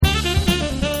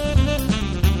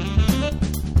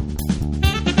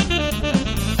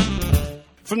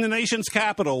From the nation's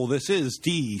capital, this is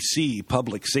D.C.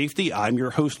 Public Safety. I'm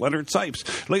your host, Leonard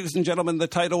Sipes. Ladies and gentlemen, the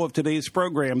title of today's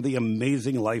program, The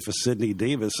Amazing Life of Sidney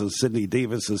Davis. As Sidney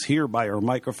Davis is here by our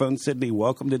microphone. Sidney,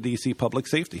 welcome to D.C. Public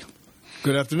Safety.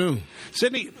 Good afternoon.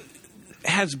 Sidney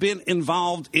has been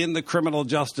involved in the criminal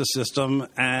justice system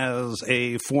as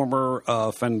a former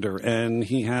offender, and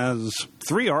he has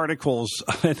 3 articles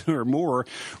or more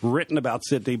written about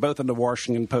Sidney, both in the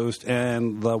Washington Post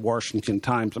and the Washington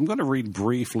Times. I'm going to read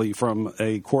briefly from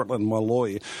a Cortland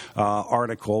Malloy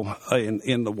article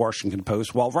in the Washington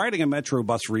Post. While riding a Metro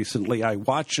bus recently, I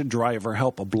watched a driver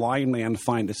help a blind man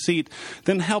find a seat,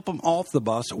 then help him off the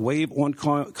bus, wave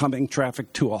oncoming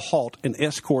traffic to a halt, and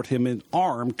escort him in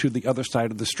armed to the other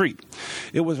side of the street.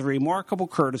 It was a remarkable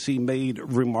courtesy made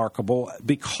remarkable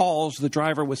because the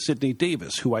driver was Sidney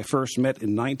Davis, who I first met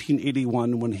in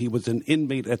 1981 when he was an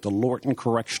inmate at the Lorton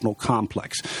Correctional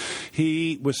Complex.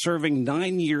 He was serving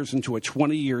 9 years into a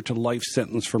 20-year to life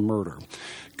sentence for murder.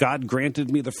 God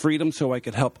granted me the freedom so I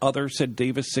could help others, said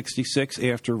Davis, 66,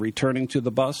 after returning to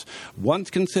the bus. Once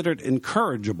considered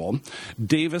incorrigible,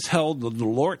 Davis held the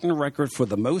Lorton record for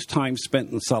the most time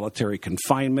spent in solitary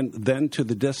confinement. Then, to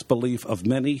the disbelief of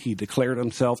many, he declared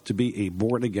himself to be a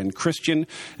born-again Christian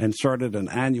and started an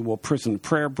annual prison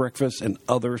prayer breakfast and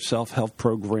other self-help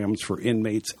programs for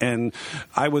inmates. And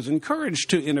I was encouraged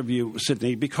to interview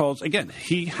Sidney because, again,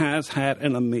 he has had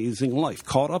an amazing life,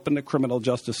 caught up in the criminal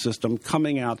justice system,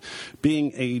 coming out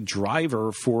being a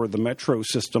driver for the metro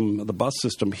system, the bus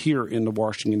system here in the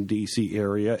Washington, D.C.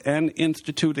 area, and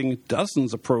instituting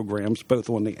dozens of programs, both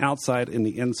on the outside and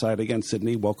the inside. Again,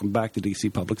 Sidney, welcome back to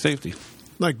D.C. Public Safety.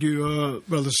 Thank you,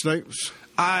 Brother Snipes.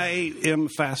 I am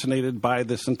fascinated by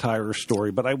this entire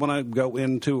story, but I want to go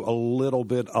into a little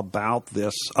bit about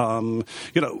this.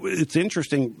 It's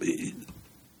interesting.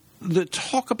 The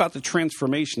talk about the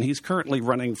transformation, he's currently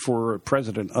running for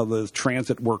president of the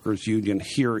Transit Workers Union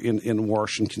here in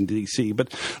Washington, D.C.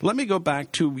 But let me go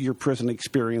back to your prison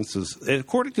experiences.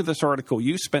 According to this article,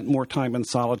 you spent more time in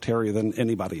solitary than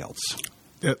anybody else.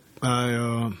 Yep.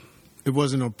 It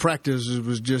wasn't a practice. It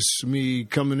was just me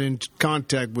coming into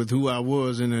contact with who I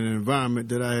was in an environment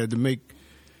that I had to make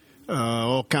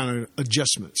all kind of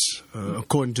adjustments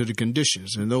according to the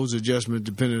conditions. And those adjustments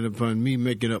depended upon me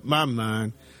making up my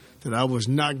mind that I was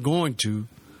not going to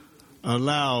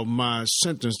allow my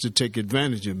sentence to take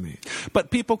advantage of me. But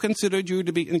people considered you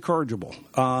to be incorrigible.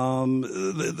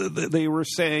 They were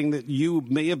saying that you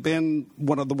may have been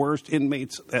one of the worst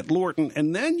inmates at Lorton,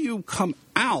 and then you come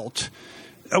out.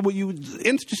 Well, you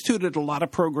instituted a lot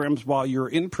of programs while you're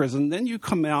in prison. Then you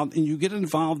come out and you get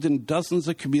involved in dozens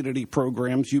of community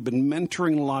programs. You've been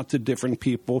mentoring lots of different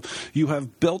people. You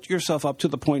have built yourself up to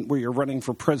the point where you're running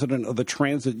for president of the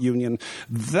Transit Union.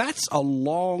 That's a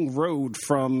long road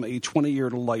from a 20-year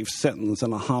to life sentence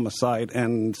and a homicide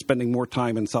and spending more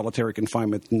time in solitary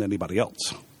confinement than anybody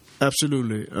else.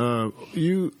 Absolutely.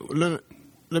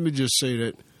 Let me just say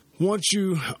that once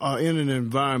you are in an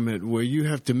environment where you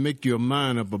have to make your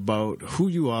mind up about who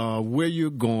you are, where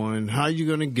you're going, how you're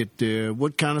going to get there,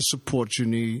 what kind of support you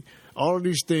need, all of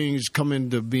these things come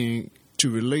into being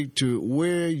to relate to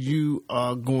where you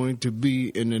are going to be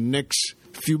in the next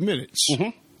few minutes.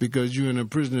 Mm-hmm. Because you're in a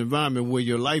prison environment where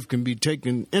your life can be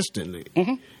taken instantly.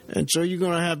 Mm-hmm. And so you're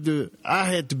going to have to, I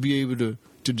had to be able to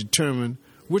determine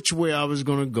which way I was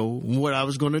going to go and what I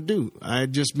was going to do. I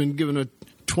had just been given a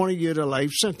 20-year to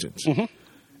life sentence, mm-hmm.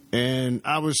 and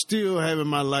I was still having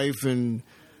my life in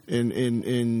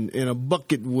a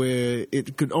bucket where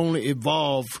it could only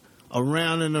evolve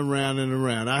around and around and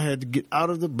around. I had to get out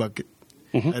of the bucket.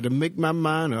 Mm-hmm. I had to make my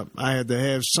mind up. I had to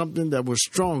have something that was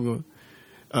stronger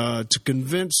to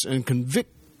convince and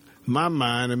convict my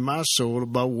mind and my soul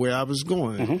about where I was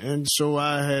going. Mm-hmm. And so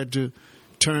I had to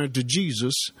turn to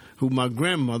Jesus, who my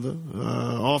grandmother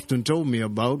often told me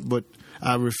about, but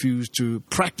I refused to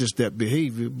practice that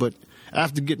behavior. But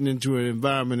after getting into an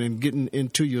environment and getting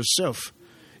into yourself,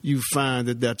 you find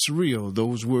that that's real.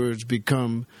 Those words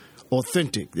become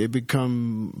authentic. They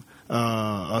become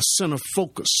a center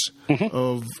focus mm-hmm.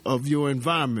 of your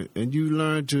environment. And you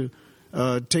learn to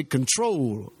take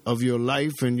control of your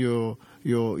life and your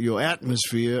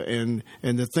atmosphere and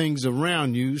the things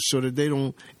around you so that they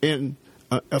don't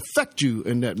affect you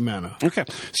in that manner. Okay.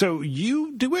 So do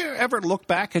you ever look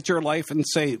back at your life and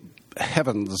say,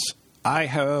 heavens, I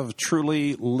have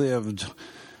truly lived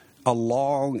a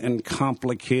long and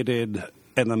complicated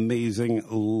and amazing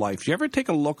life? Do you ever take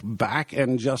a look back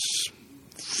and just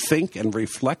think and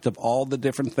reflect of all the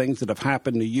different things that have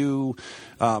happened to you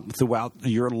throughout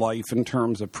your life in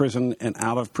terms of prison and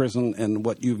out of prison and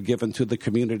what you've given to the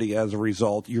community as a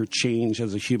result, your change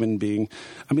as a human being?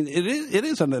 I mean, it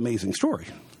is an amazing story.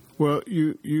 Well,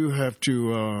 you have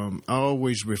to, I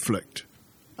always reflect.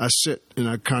 I sit and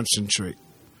I concentrate.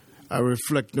 I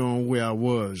reflect on where I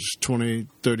was 20,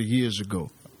 30 years ago.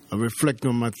 I reflect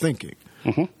on my thinking.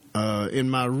 Mm-hmm. In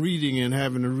my reading and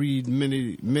having to read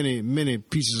many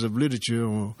pieces of literature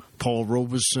on Paul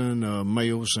Robeson,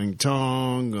 Mao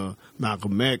Zedong,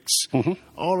 Malcolm X, mm-hmm.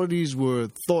 all of these were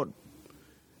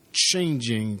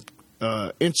thought-changing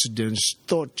incidents,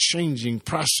 thought-changing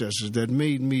processes that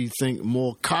made me think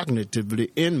more cognitively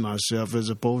in myself as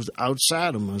opposed to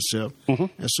outside of myself. Mm-hmm.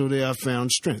 And so there I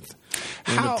found strength.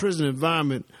 And the prison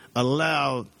environment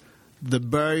allowed the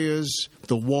barriers,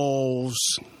 the walls,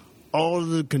 all of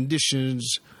the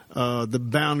conditions, the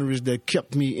boundaries that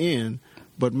kept me in,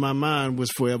 but my mind was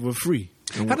forever free.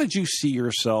 How did you see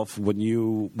yourself when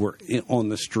you were on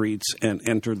the streets and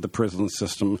entered the prison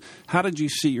system? How did you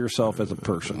see yourself as a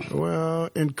person? Well,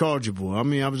 incorrigible. I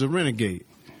mean, I was a renegade.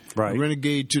 Right. A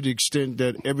renegade to the extent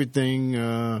that everything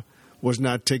was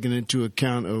not taken into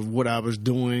account of what I was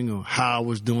doing or how I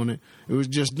was doing it. It was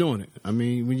just doing it. I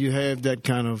mean, when you have that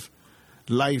kind of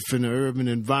life in the urban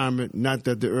environment, not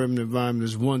that the urban environment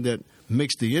is one that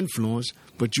makes the influence,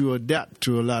 but you adapt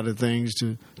to a lot of things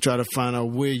to try to find out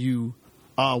where you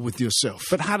are with yourself.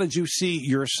 But how did you see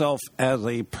yourself as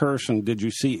a person? Did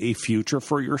you see a future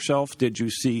for yourself? Did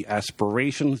you see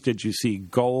aspirations? Did you see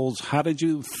goals? How did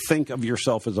you think of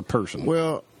yourself as a person?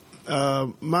 Well,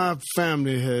 my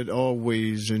family had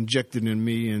always injected in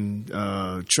me and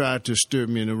tried to steer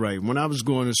me in the right. When I was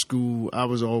going to school, I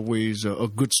was always a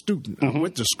good student. Mm-hmm. I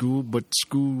went to school, but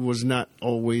school was not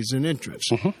always an interest.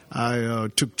 Mm-hmm. I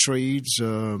took trades,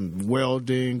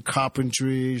 welding,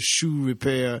 carpentry, shoe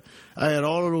repair. I had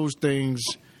all of those things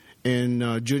in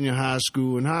junior high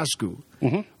school and high school.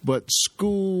 Mm-hmm. But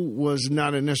school was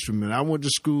not an instrument. I went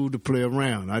to school to play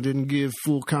around. I didn't give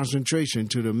full concentration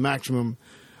to the maximum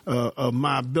of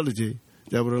my ability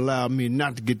that would allow me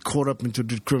not to get caught up into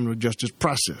the criminal justice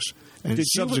process. And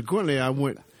subsequently, I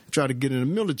tried to get in the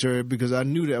military because I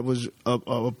knew that was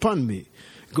upon me.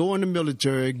 Go in the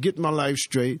military, get my life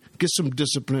straight, get some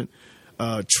discipline,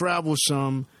 travel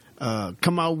some,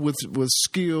 come out with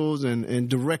skills and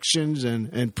directions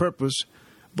and purpose.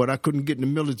 But I couldn't get in the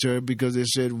military because they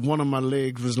said one of my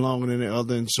legs was longer than the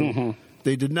other. And so mm-hmm.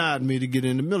 they denied me to get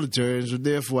in the military. And so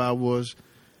therefore I was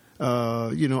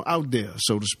out there,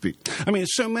 so to speak. I mean,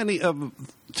 so many of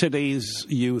today's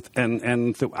youth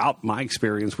and throughout my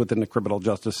experience within the criminal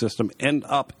justice system end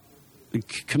up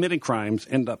committing crimes,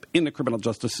 end up in the criminal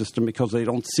justice system because they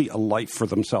don't see a life for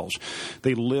themselves.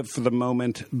 They live for the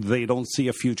moment. They don't see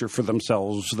a future for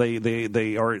themselves.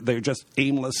 They're just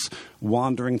aimless,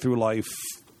 wandering through life.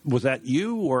 Was that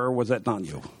you or was that not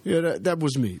you? Yeah, that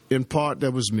was me. In part,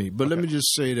 that was me. But okay. Let me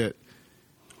just say that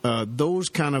those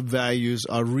kind of values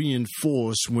are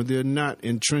reinforced when they're not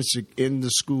intrinsic in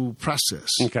the school process.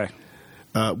 Okay.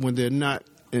 When they're not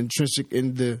intrinsic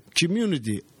in the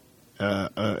community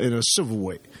in a civil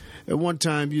way. At one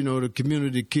time, the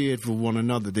community cared for one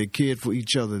another. They cared for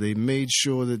each other. They made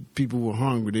sure that people were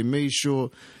hungry. They made sure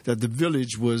that the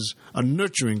village was a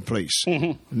nurturing place,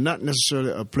 mm-hmm. not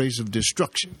necessarily a place of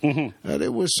destruction. Mm-hmm.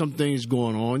 There was some things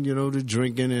going on, the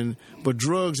drinking, but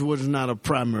drugs was not a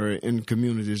primary in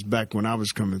communities back when I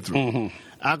was coming through. Mm-hmm.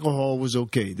 Alcohol was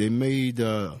okay. They made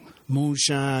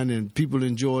moonshine and people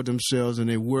enjoyed themselves and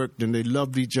they worked and they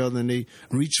loved each other and they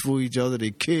reached for each other.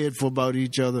 They cared about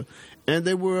each other. And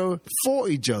they were for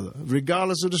each other,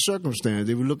 regardless of the circumstance.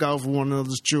 They would look out for one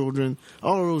another's children,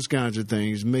 all of those kinds of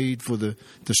things made for the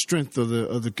strength of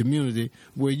the community,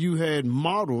 where you had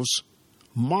models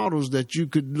that you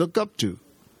could look up to.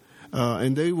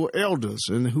 And they were elders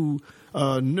and who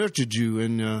nurtured you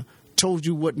and told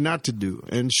you what not to do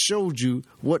and showed you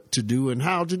what to do and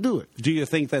how to do it. Do you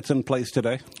think that's in place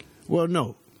today? Well,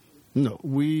 no.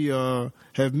 We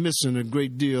have missing a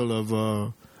great deal of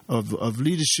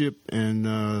leadership and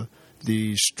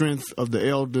the strength of the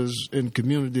elders in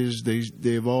communities.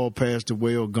 They've all passed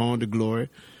away or gone to glory.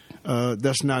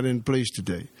 That's not in place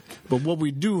today. But what we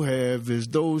do have is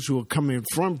those who are coming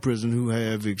from prison who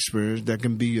have experience that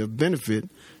can be of benefit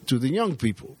to the young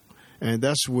people. And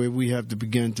that's where we have to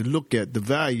begin to look at the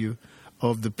value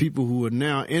of the people who are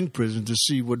now in prison to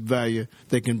see what value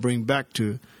they can bring back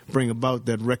to bring about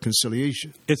that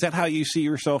reconciliation. Is that how you see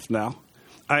yourself now?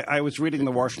 I was reading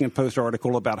the Washington Post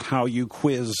article about how you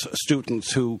quiz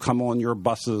students who come on your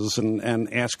buses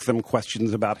and ask them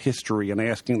questions about history and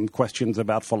asking them questions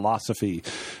about philosophy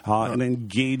and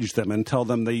engage them and tell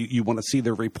them you want to see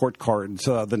their report cards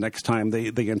the next time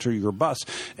they enter your bus.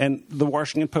 And the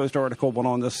Washington Post article went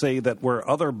on to say that where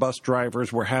other bus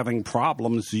drivers were having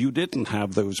problems, you didn't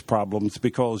have those problems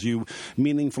because you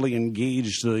meaningfully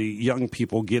engaged the young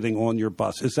people getting on your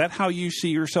bus. Is that how you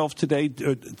see yourself today?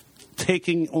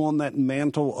 Taking on that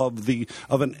mantle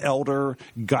of an elder,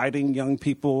 guiding young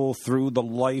people through the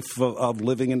life of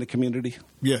living in the community?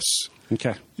 Yes.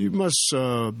 Okay. You must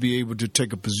be able to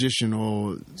take a position,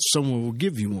 or someone will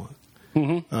give you one.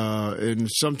 Mm-hmm. And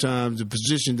sometimes the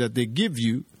position that they give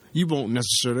you, you won't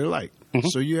necessarily like. Mm-hmm.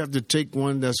 So you have to take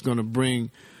one that's going to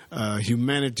bring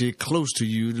humanity close to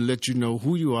you, to let you know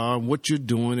who you are, what you're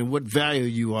doing, and what value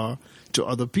you are to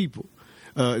other people.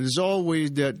 There's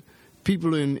always that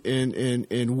people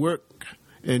in work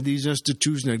and these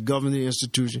institutions that govern the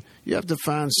institution, you have to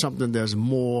find something that's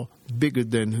more bigger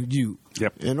than you.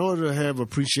 Yep. In order to have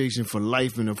appreciation for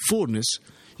life and a fullness,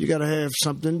 you got to have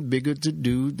something bigger to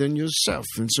do than yourself.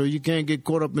 And so you can't get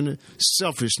caught up in the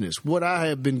selfishness. What I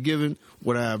have been given,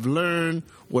 what I have learned,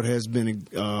 what I've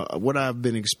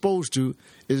been exposed to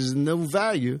is no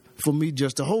value for me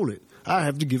just to hold it. I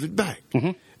have to give it back.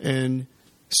 Mm-hmm. And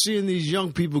seeing these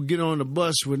young people get on the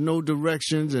bus with no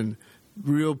directions and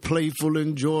real playful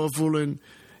and joyful and,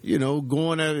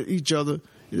 going at each other,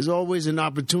 there's always an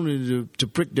opportunity to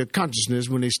prick their consciousness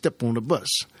when they step on the bus.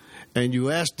 And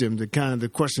you ask them the kind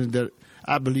of questions that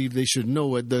I believe they should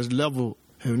know at this level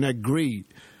and that grade.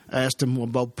 I asked them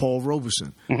about Paul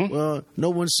Robeson. Mm-hmm. Well, no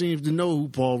one seems to know who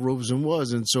Paul Robeson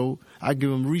was, and so I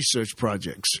give them research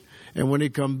projects. And when they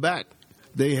come back,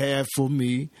 they have for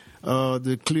me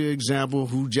the clear example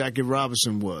of who Jackie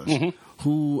Robinson was, mm-hmm.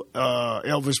 who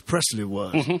Elvis Presley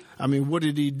was. Mm-hmm. I mean, what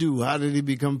did he do? How did he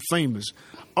become famous?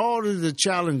 All of the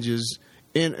challenges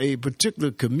in a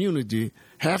particular community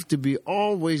have to be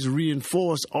always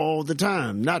reinforced all the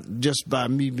time, not just by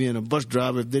me being a bus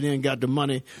driver. If they didn't got the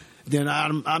money, then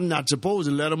I'm not supposed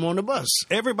to let them on the bus.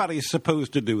 Everybody's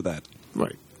supposed to do that.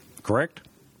 Right. Correct?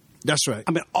 That's right.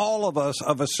 I mean, all of us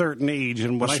of a certain age,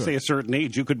 and when That's I say a certain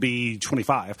age, you could be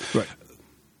 25. Right.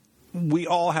 We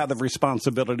all have the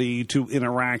responsibility to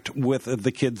interact with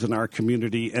the kids in our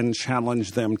community and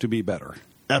challenge them to be better.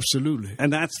 Absolutely.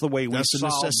 And that's the way we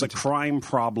solve the crime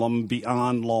problem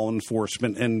beyond law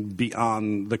enforcement and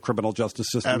beyond the criminal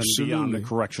justice system Absolutely. And beyond the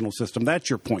correctional system. That's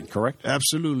your point, correct?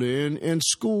 Absolutely. And in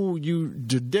school,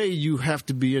 today you have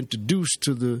to be introduced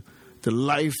to the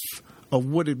life of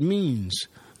what it means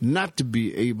not to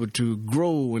be able to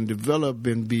grow and develop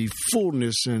and be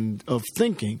fullness and of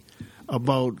thinking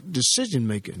about decision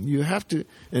making. You have to,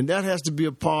 and that has to be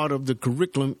a part of the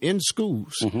curriculum in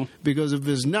schools, mm-hmm. because if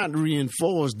it's not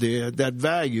reinforced there, that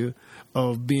value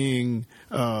of being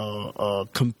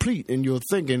complete in your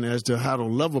thinking as to how to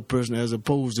love a person, as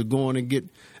opposed to going and get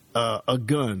a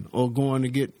gun or going to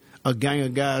get a gang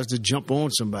of guys to jump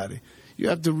on somebody. You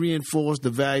have to reinforce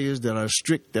the values that are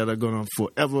strict, that are going to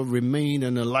forever remain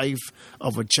in the life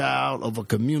of a child, of a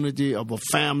community, of a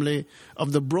family,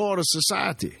 of the broader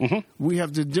society. Mm-hmm. We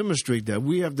have to demonstrate that.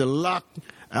 We have to lock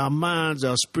our minds,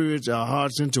 our spirits, our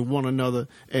hearts into one another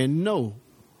and know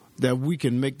that we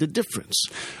can make the difference.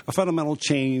 A fundamental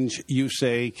change, you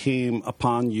say, came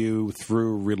upon you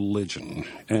through religion,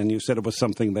 and you said it was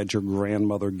something that your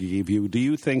grandmother gave you. Do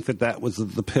you think that was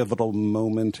the pivotal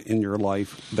moment in your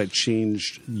life that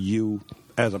changed you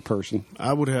as a person?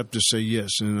 I would have to say yes,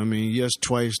 and I mean yes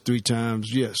twice, 3 times,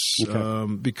 yes.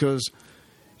 Okay. Because,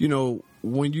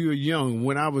 when you're young,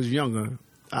 when I was younger,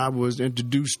 I was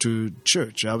introduced to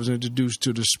church. I was introduced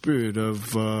to the spirit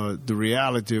of the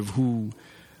reality of who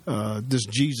this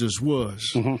Jesus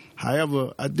was. Mm-hmm.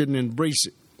 However, I didn't embrace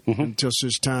it mm-hmm. until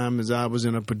such time as I was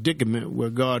in a predicament where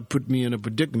God put me in a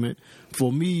predicament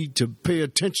for me to pay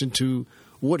attention to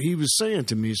what he was saying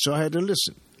to me. So I had to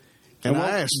listen. And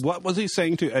I asked, what was he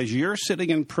saying to you as you're sitting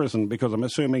in prison? Because I'm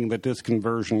assuming that this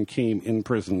conversion came in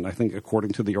prison. I think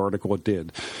according to the article it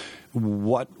did.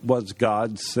 What was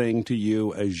God saying to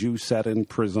you as you sat in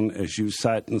prison, as you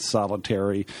sat in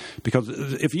solitary? Because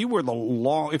if you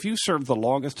served the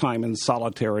longest time in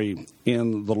solitary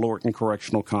in the Lorton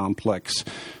Correctional Complex,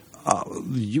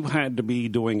 you had to be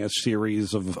doing a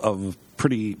series of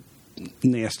pretty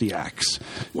nasty acts.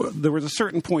 There was a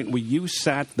certain point where you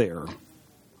sat there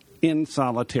in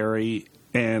solitary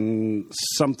and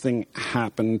something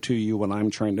happened to you, and I'm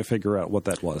trying to figure out what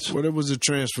that was. Well, it was a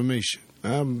transformation.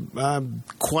 I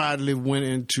quietly went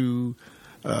into,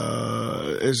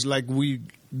 it's like we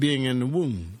being in the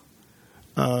womb.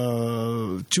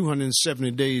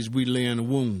 270 days we lay in a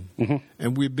womb,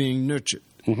 and we're being nurtured.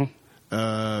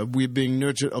 We're being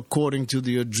nurtured according to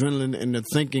the adrenaline and the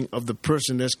thinking of the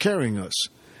person that's carrying us.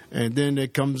 And then there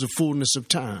comes the fullness of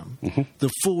time. The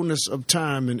fullness of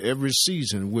time in every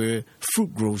season where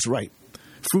fruit grows ripe.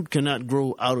 Fruit cannot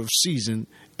grow out of season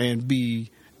and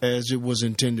be as it was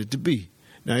intended to be.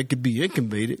 Now, it could be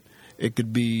incubated. It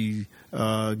could be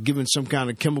given some kind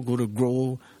of chemical to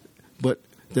grow. But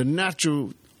the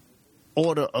natural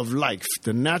order of life,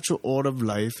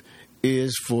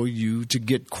 is for you to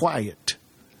get quiet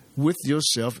with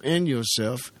yourself, in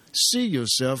yourself, see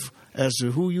yourself as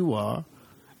to who you are,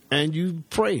 and you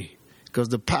pray. Because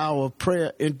the power of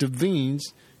prayer intervenes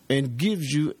and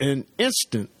gives you an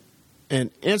instant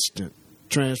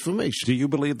transformation. Do you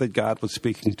believe that God was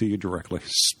speaking to you directly?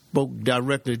 Spoke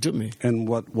directly to me. And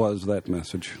what was that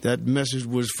message? That message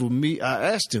was for me.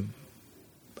 I asked him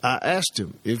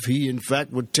if he, in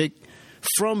fact, would take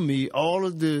from me all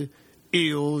of the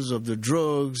ills of the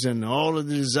drugs and all of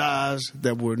the desires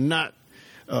that were not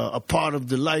a part of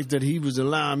the life that he was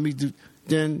allowing me to,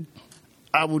 then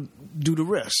I would do the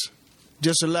rest.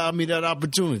 Just allow me that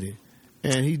opportunity.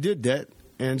 And he did that.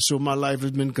 And so my life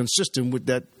has been consistent with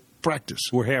that practice.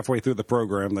 We're halfway through the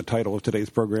program. The title of today's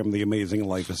program, The Amazing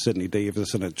Life of Sidney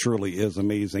Davis, and it truly is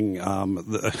amazing.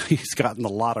 He's gotten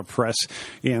a lot of press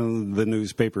in the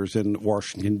newspapers in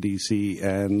Washington, D.C.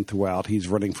 and throughout. He's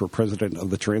running for president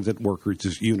of the Transit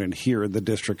Workers Union here in the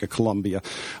District of Columbia.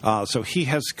 So he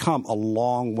has come a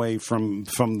long way from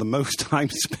the most time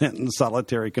spent in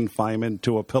solitary confinement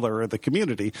to a pillar of the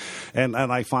community. And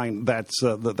I find that's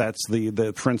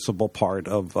the principal part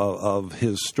of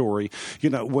his story.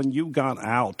 You know, when you got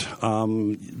out,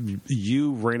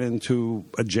 you ran into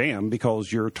a jam because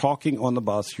you're talking on the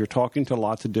bus, you're talking to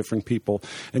lots of different people,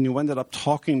 and you ended up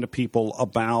talking to people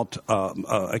about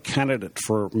a candidate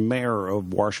for mayor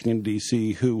of Washington,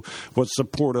 D.C., who was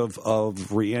supportive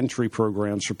of reentry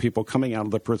programs for people coming out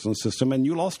of the prison system, and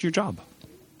you lost your job.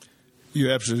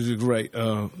 You're absolutely right,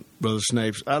 Brother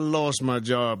Snipes. I lost my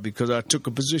job because I took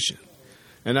a position,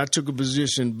 and I took a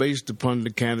position based upon the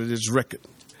candidate's record.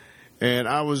 And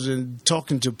I was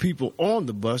talking to people on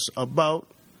the bus about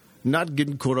not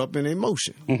getting caught up in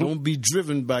emotion. Don't be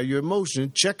driven by your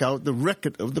emotion. Check out the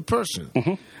record of the person.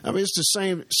 I mean, it's the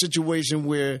same situation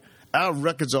where our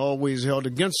records are always held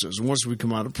against us once we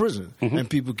come out of prison and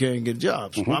people can't get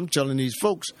jobs. I'm telling these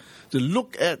folks to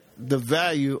look at the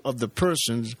value of the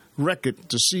person's record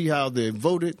to see how they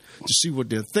voted, to see what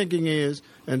their thinking is.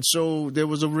 And so there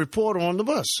was a reporter on the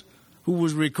bus who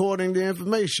was recording the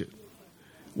information.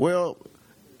 Well,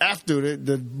 after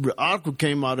the article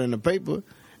came out in the paper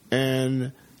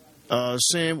and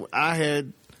saying I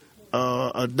had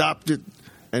adopted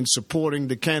and supporting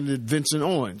the candidate Vincent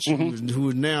Owens, who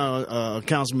is now a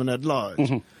councilman at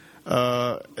large.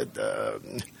 But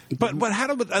how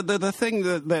do the thing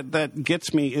that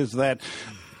gets me is that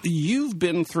you've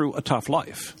been through a tough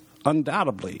life,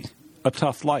 undoubtedly a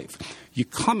tough life. You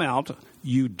come out,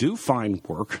 you do find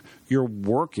work, you're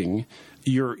working.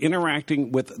 You're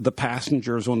interacting with the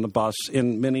passengers on the bus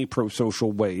in many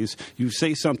pro-social ways. You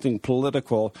say something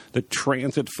political, the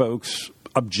transit folks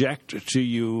object to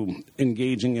you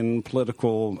engaging in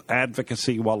political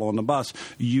advocacy while on the bus.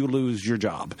 You lose your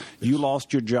job. You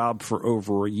lost your job for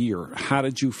over a year. How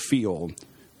did you feel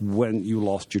when you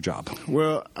lost your job?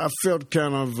 Well, I felt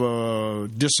kind of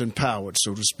disempowered,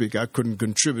 so to speak. I couldn't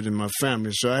contribute in my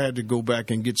family, so I had to go back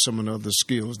and get some of the other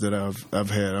skills that I've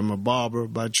had. I'm a barber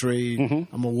by trade.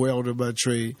 I'm a welder by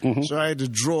trade. So I had to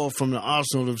draw from the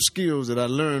arsenal of skills that I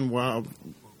learned while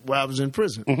I was in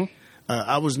prison.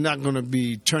 I was not going to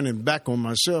be turning back on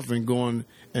myself and going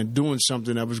and doing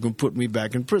something that was going to put me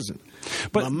back in prison.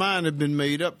 But my mind had been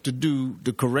made up to do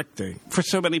the correct thing. For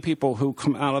so many people who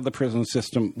come out of the prison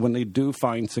system, when they do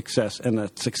find success and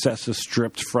that success is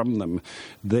stripped from them,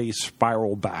 they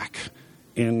spiral back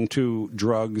into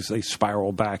drugs, they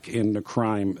spiral back into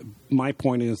crime. My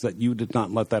point is that you did not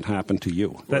let that happen to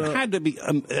you. That had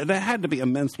to be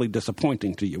immensely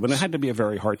disappointing to you, and it had to be a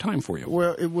very hard time for you.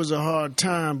 Well, it was a hard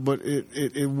time, but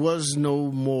it was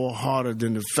no more harder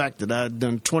than the fact that I had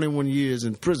done 21 years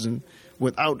in prison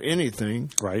without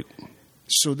anything. Right.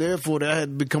 So therefore, that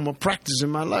had become a practice in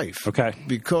my life. Okay.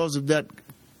 Because of that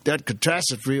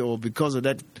catastrophe, or because of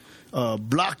that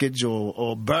blockage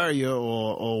or barrier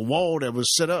or wall that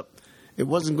was set up, it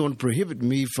wasn't going to prohibit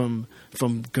me from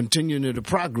continuing the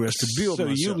progress to build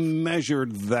myself. So you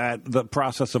measured the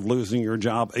process of losing your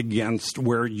job against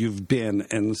where you've been,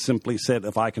 and simply said,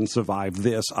 if I can survive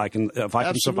this, I can. If I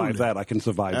can survive that, I can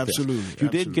survive this. Absolutely. You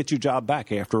did get your job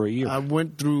back after a year. I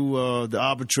went through the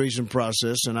arbitration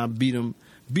process, and I beat them.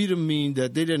 Beat them mean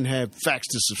that they didn't have facts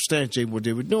to substantiate what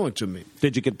they were doing to me.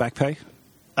 Did you get back pay?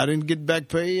 I didn't get back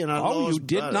pay, and I lost. You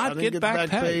did not get back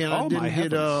pay, and I didn't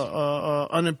get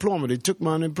unemployment. They took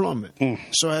my unemployment,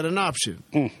 so I had an option: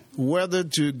 whether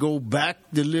to go back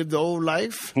to live the old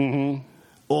life,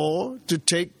 or to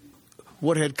take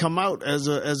what had come out as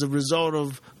a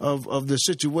result of the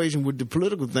situation with the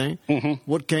political thing.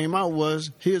 What came out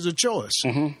was, here's a choice: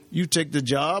 you take the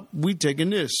job, we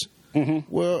taking this.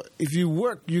 Well, if you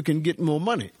work, you can get more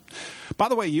money. By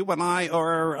the way, you and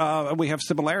I we have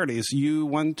similarities. You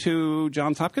went to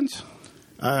Johns Hopkins?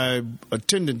 I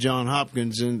attended Johns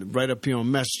Hopkins right up here on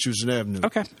Massachusetts Avenue.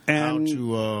 Okay. And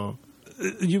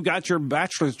you got your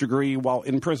bachelor's degree while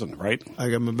in prison, right? I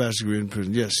got my bachelor's degree in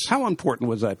prison, yes. How important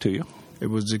was that to you? It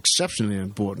was exceptionally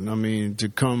important. I mean, to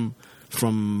come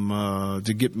from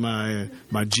to get my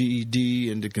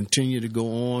GED and to continue to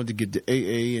go on to get the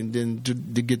AA and then to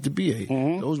get the BA.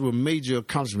 Those were major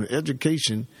accomplishments.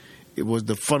 Education, it was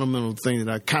the fundamental thing that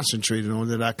I concentrated on,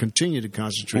 that I continue to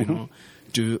concentrate on,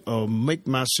 to make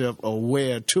myself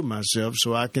aware to myself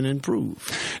so I can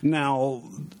improve. Now,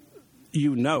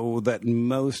 you know that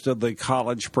most of the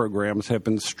college programs have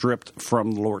been stripped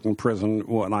from Lorton Prison.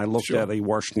 When I looked at a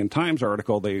Washington Times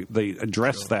article, they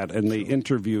addressed that, and they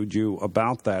interviewed you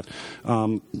about that.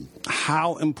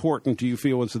 How important do you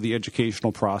feel is the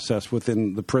educational process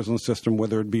within the prison system,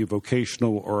 whether it be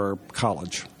vocational or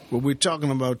college? Well, we're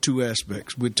talking about two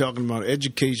aspects. We're talking about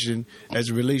education as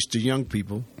it relates to young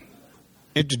people,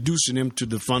 introducing them to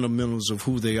the fundamentals of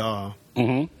who they are.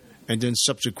 And then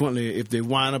subsequently, if they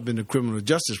wind up in the criminal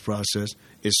justice process,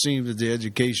 it seems that the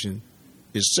education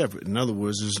is separate. In other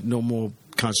words, there's no more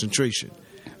concentration.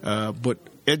 But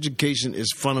education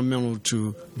is fundamental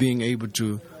to being able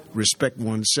to respect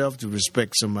oneself, to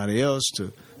respect somebody else,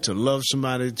 to love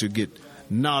somebody, to get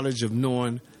knowledge of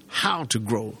knowing how to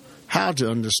grow, how to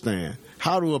understand,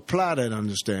 how to apply that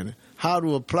understanding, how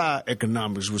to apply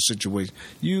economics with situations.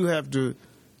 You have to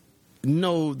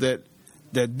know that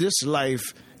this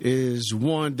life is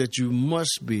one that you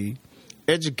must be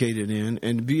educated in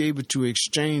and be able to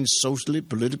exchange socially,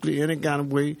 politically, any kind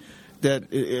of way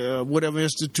that whatever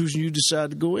institution you decide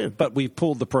to go in. But we've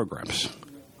pulled the programs.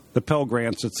 The Pell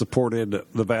Grants that supported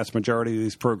the vast majority of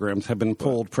these programs have been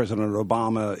pulled. President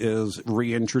Obama is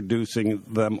reintroducing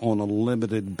them on a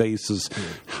limited basis.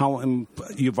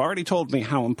 You've already told me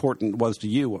how important it was to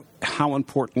you. How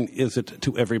important is it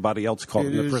to everybody else caught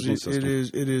in the prison system?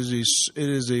 It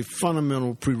is a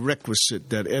fundamental prerequisite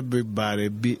that everybody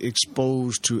be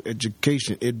exposed to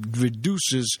education. It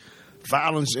reduces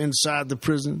violence inside the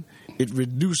prison. It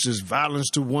reduces violence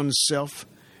to oneself.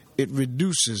 It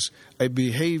reduces a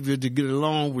behavior to get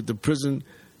along with the prison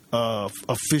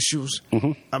officials.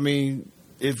 I mean,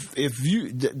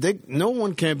 no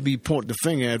one can be pointed the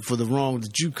finger at for the wrong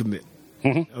that you commit.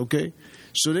 Okay,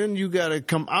 so then you got to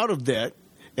come out of that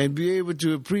and be able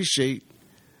to appreciate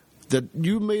that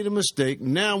you made a mistake.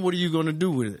 Now, what are you going to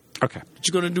do with it? Okay, what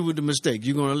you going to do with the mistake?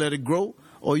 You're going to let it grow,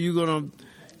 or you're going to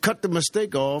cut the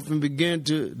mistake off and begin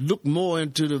to look more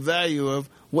into the value of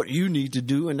what you need to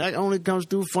do, and that only comes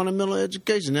through fundamental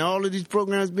education. Now, all of these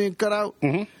programs being cut out,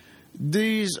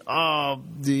 these are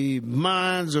the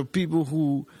minds of people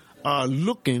who are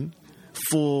looking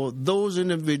for those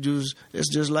individuals.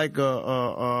 It's just like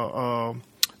what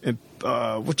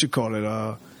you call it,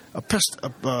 a pest.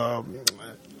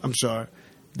 I'm sorry.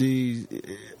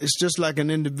 It's just like an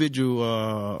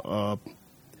individual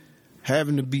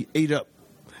having to be ate up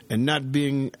and not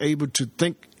being able to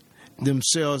think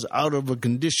themselves out of a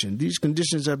condition. These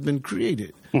conditions have been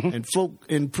created, and folk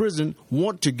in prison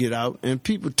want to get out, and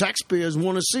taxpayers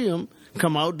want to see them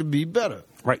come out to be better.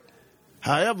 Right.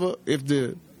 However, if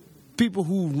the people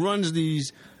who runs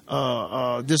this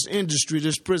industry,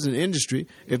 this prison industry,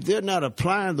 if they're not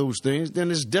applying those things,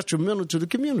 then it's detrimental to the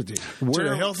community, to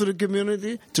the health of the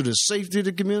community, to the safety of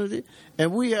the community,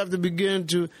 and we have to begin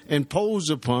to impose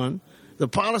upon the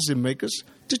policymakers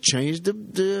to change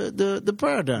the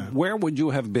paradigm. Where would you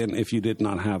have been if you did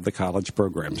not have the college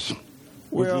programs?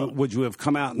 Would you have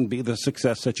come out and be the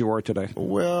success that you are today?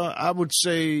 Well, I would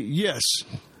say yes,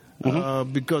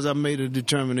 because I made a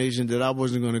determination that I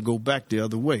wasn't going to go back the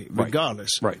other way,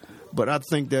 regardless. Right. But I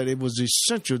think that it was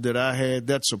essential that I had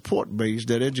that support base,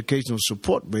 that educational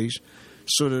support base,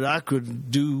 so that I could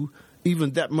do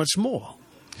even that much more.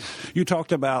 You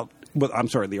talked about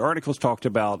the articles talked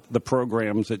about the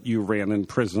programs that you ran in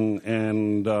prison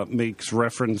and makes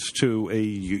reference to a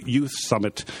youth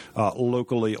summit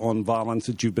locally on violence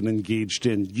that you've been engaged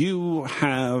in. You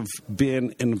have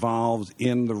been involved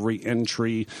in the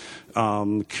reentry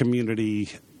community.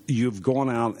 You've gone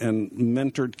out and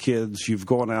mentored kids. You've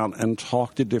gone out and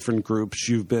talked to different groups.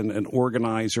 You've been an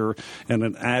organizer and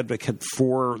an advocate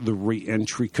for the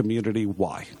reentry community.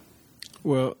 Why?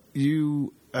 Well,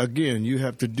 you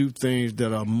have to do things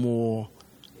that are more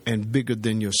and bigger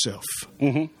than yourself.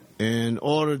 Mm-hmm. In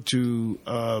order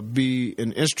to be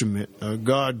an instrument, a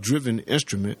God-driven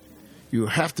instrument, you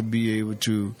have to be able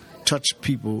to touch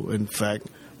people, in fact,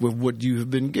 with what you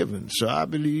have been given. So I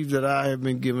believe that I have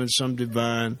been given some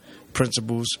divine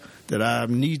principles that I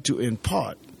need to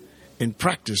impart in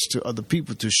practice to other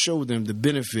people to show them the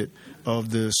benefit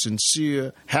of the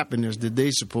sincere happiness that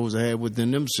they supposed to have within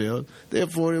themselves.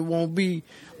 Therefore, it won't be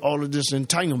all of this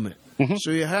entanglement. Mm-hmm. So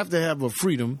you have to have a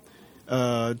freedom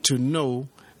to know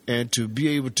and to be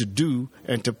able to do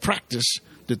and to practice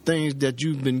the things that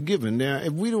you've been given. Now,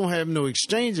 if we don't have no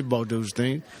exchange about those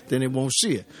things, then they won't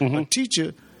see it. Mm-hmm. A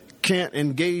teacher can't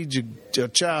engage a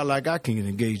child like I can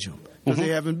engage them because they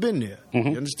haven't been there. Mm-hmm.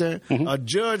 You understand? Mm-hmm. A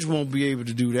judge won't be able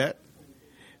to do that.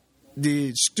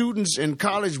 The students in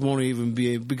college won't even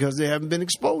be able because they haven't been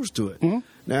exposed to it. Mm-hmm.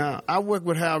 Now, I work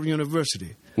with Howard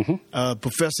University, a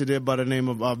professor there by the name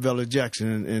of Arvella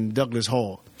Jackson in Douglas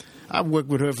Hall. I've worked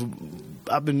with her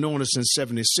I've been knowing her since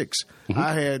 1976. Mm-hmm.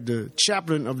 I had the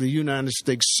chaplain of the United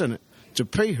States Senate to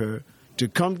pay her to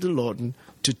come to Lawton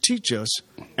to teach us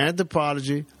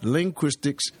anthropology,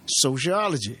 linguistics,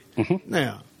 sociology. Mm-hmm.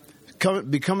 Now,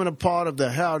 becoming a part of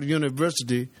the Howard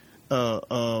University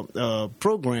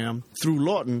program through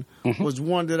Lawton was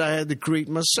one that I had to create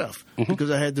myself because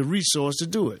I had the resource to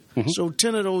do it. So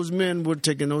 10 of those men were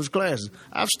taking those classes.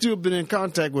 I've still been in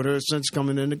contact with her since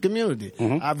coming in the community.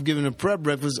 I've given a prayer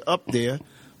breakfast up there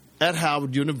at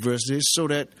Howard University so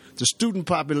that the student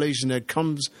population that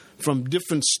comes from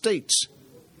different states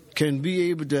can be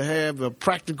able to have a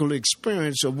practical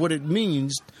experience of what it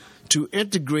means to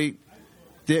integrate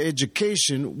their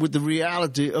education with the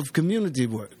reality of community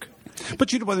work.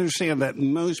 But you don't understand that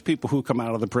most people who come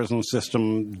out of the prison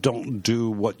system don't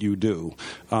do what you do.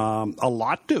 A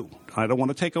lot do. I don't want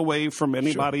to take away from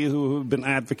anybody who have been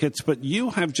advocates, but you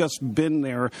have just been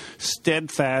there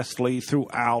steadfastly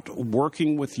throughout,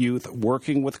 working with youth,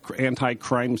 working with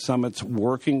anti-crime summits,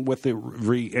 working with the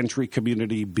reentry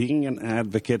community, being an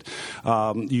advocate.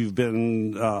 You've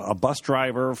been a bus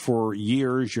driver for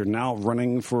years. You're now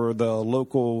running for the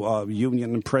local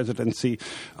union presidency.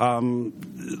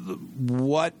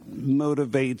 What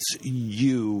motivates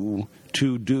you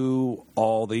to do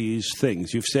all these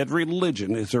things? You've said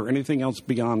religion. Is there anything else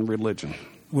beyond religion?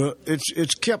 Well,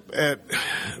 it's kept at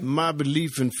my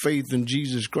belief and faith in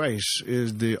Jesus Christ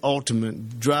is the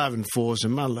ultimate driving force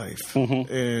in my life.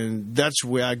 And that's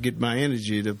where I get my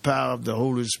energy. The power of the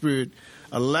Holy Spirit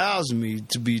allows me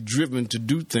to be driven to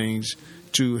do things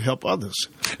to help others.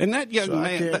 And that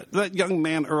young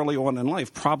man early on in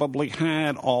life probably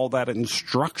had all that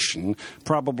instruction,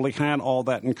 probably had all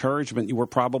that encouragement. You were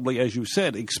probably, as you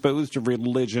said, exposed to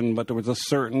religion, but there was a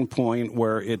certain point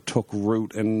where it took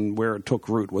root, and where it took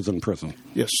root was in prison.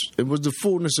 Yes, it was the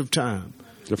fullness of time.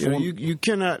 You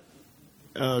cannot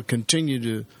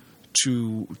continue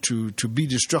to be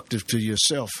destructive to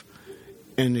yourself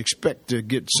and expect to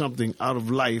get something out of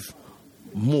life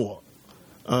more.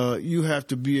 You have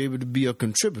to be able to be a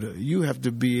contributor. You have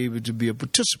to be able to be a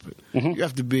participant. You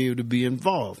have to be able to be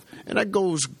involved. And that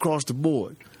goes across the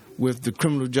board with the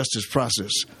criminal justice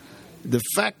process. The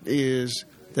fact is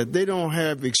that they don't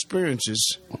have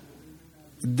experiences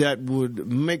that would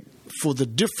make for the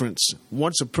difference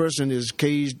once a person is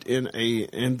caged in an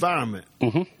environment.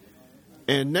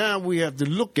 And now we have to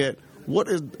look at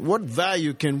what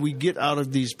value can we get out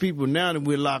of these people now that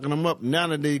we're locking them up, now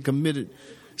that they committed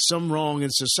some wrong in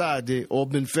society or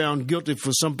been found guilty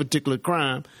for some particular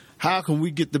crime. How can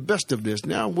we get the best of this?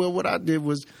 Now, well, what I did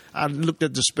was I looked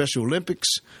at the Special Olympics.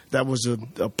 That was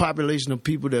a population of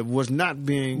people that was not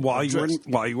being while you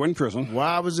were in prison. While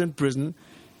I was in prison,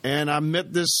 and I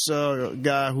met this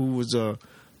guy who was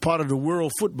part of the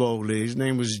World Football League. His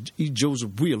name was E.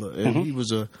 Joseph Wheeler, and he was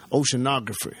an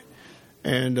oceanographer.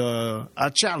 And I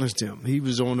challenged him. He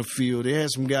was on the field. They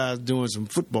had some guys doing some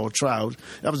football trials.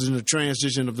 That was in the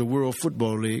transition of the World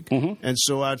Football League. And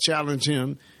so I challenged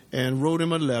him and wrote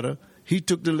him a letter. He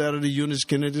took the letter to Eunice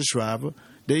Kennedy Shriver.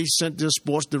 They sent their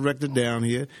sports director down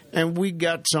here, and we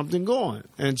got something going.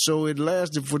 And so it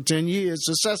lasted for 10 years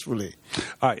successfully.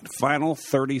 All right, final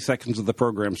 30 seconds of the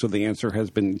program, so the answer has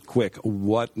been quick.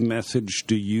 What message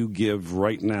do you give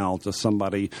right now to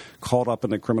somebody caught up in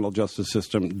the criminal justice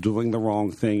system, doing the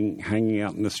wrong thing, hanging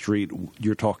out in the street?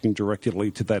 You're talking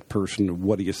directly to that person.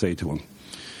 What do you say to them?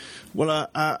 Well,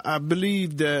 I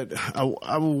believe that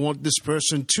I would want this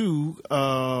person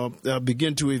to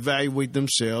begin to evaluate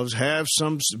themselves,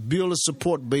 build a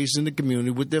support base in the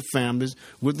community with their families,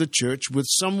 with the church, with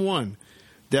someone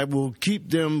that will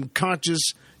keep them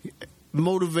conscious,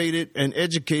 motivated, and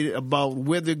educated about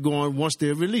where they're going once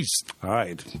they're released. All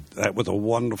right. That was a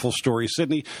wonderful story,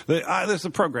 Sidney. This is the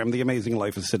program, The Amazing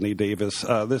Life of Sidney Davis.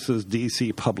 This is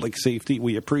D.C. Public Safety.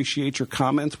 We appreciate your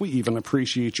comments. We even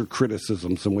appreciate your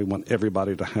criticisms, and we want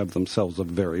everybody to have themselves a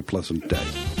very pleasant day.